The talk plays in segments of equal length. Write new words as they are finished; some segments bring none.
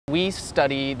We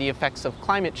study the effects of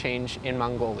climate change in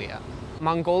Mongolia.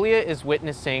 Mongolia is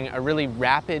witnessing a really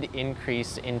rapid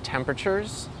increase in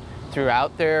temperatures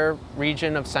throughout their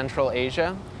region of Central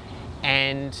Asia,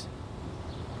 and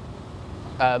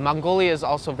Mongolia is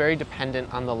also very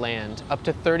dependent on the land. Up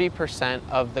to 30%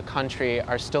 of the country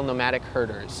are still nomadic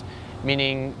herders,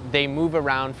 meaning they move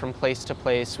around from place to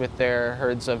place with their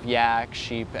herds of yak,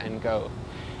 sheep, and goat.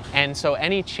 And so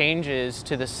any changes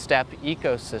to the steppe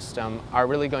ecosystem are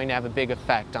really going to have a big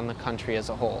effect on the country as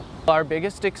a whole. Our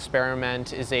biggest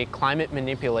experiment is a climate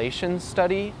manipulation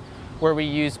study where we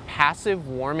use passive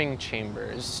warming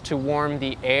chambers to warm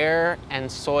the air and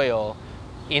soil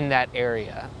in that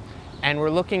area. And we're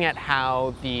looking at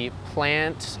how the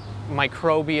plant,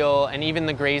 microbial, and even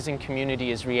the grazing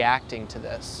community is reacting to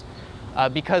this.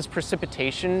 Because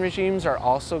precipitation regimes are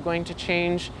also going to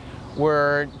change,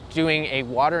 we're doing a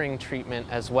watering treatment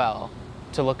as well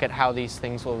to look at how these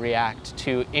things will react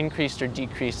to increased or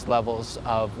decreased levels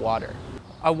of water.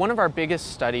 One of our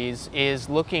biggest studies is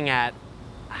looking at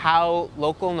how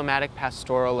local nomadic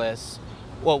pastoralists,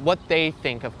 what they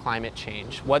think of climate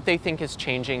change, what they think is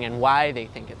changing and why they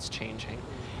think it's changing.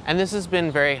 And this has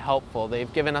been very helpful.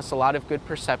 They've given us a lot of good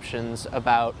perceptions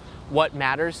about what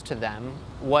matters to them,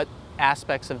 what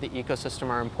aspects of the ecosystem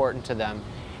are important to them,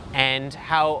 and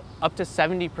how up to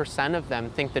 70% of them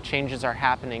think the changes are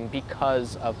happening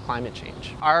because of climate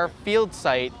change. Our field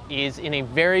site is in a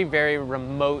very, very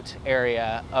remote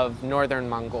area of Northern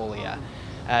Mongolia.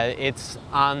 It's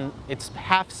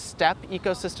half steppe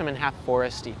ecosystem and half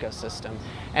forest ecosystem.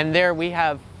 And there we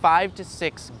have 5 to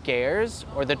 6 gers,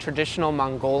 or the traditional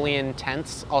Mongolian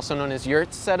tents, also known as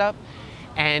yurts, set up.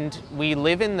 And we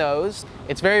live in those.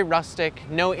 It's very rustic,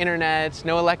 no internet,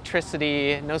 no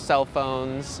electricity, no cell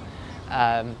phones,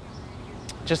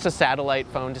 just a satellite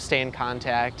phone to stay in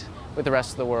contact with the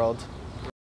rest of the world.